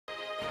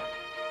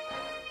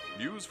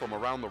news from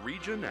around the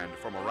region and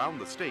from around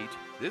the state,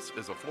 this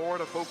is a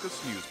Florida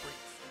Focus News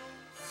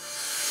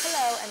Brief.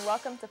 Hello and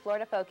welcome to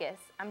Florida Focus.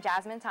 I'm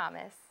Jasmine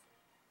Thomas.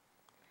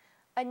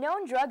 A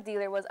known drug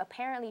dealer was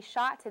apparently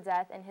shot to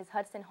death in his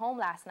Hudson home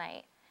last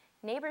night.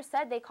 Neighbors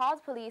said they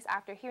called police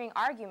after hearing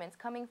arguments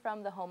coming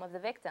from the home of the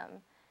victim.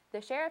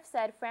 The sheriff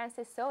said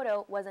Francis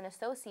Soto was an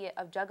associate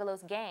of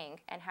Juggalo's gang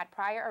and had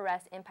prior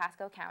arrests in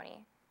Pasco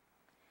County.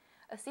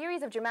 A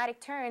series of dramatic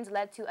turns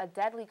led to a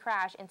deadly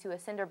crash into a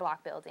cinder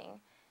block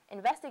building.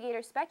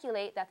 Investigators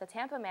speculate that the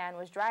Tampa man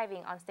was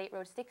driving on State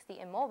Road 60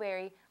 in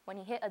Mulberry when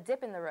he hit a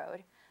dip in the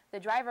road. The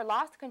driver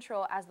lost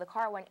control as the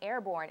car went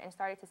airborne and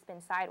started to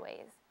spin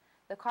sideways.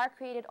 The car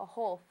created a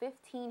hole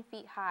 15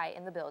 feet high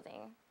in the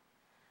building.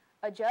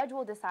 A judge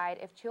will decide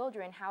if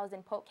children housed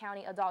in Polk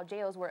County adult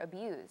jails were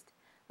abused.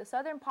 The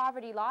Southern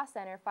Poverty Law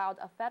Center filed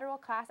a federal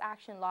class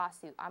action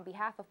lawsuit on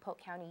behalf of Polk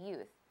County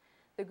youth.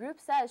 The group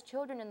says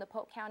children in the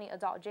Polk County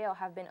adult jail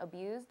have been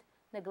abused,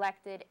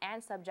 neglected,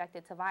 and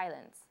subjected to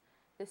violence.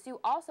 The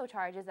suit also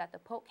charges that the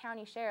Polk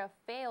County Sheriff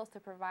fails to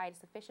provide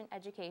sufficient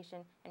education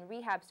and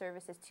rehab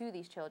services to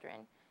these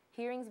children.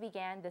 Hearings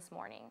began this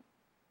morning.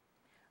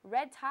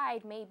 Red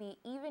tide may be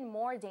even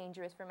more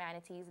dangerous for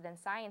manatees than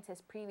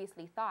scientists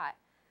previously thought.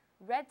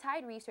 Red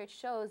tide research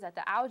shows that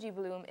the algae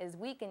bloom is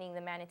weakening the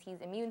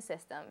manatee's immune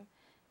system.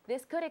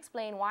 This could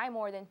explain why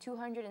more than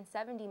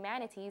 270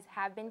 manatees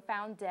have been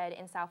found dead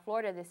in South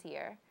Florida this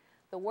year,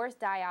 the worst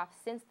die-off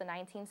since the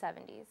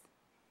 1970s.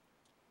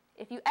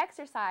 If you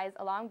exercise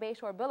along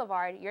Bayshore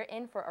Boulevard, you're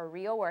in for a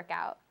real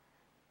workout.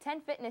 10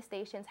 fitness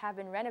stations have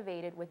been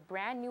renovated with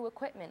brand new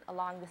equipment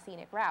along the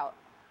scenic route.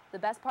 The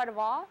best part of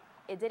all?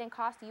 It didn't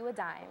cost you a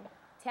dime.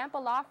 Tampa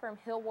law firm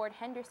Hill Ward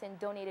Henderson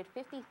donated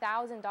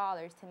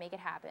 $50,000 to make it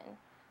happen.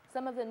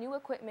 Some of the new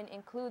equipment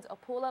includes a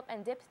pull-up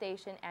and dip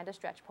station and a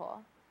stretch pole.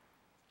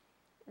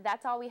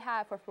 That's all we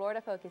have for Florida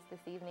Focus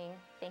this evening.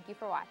 Thank you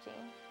for watching.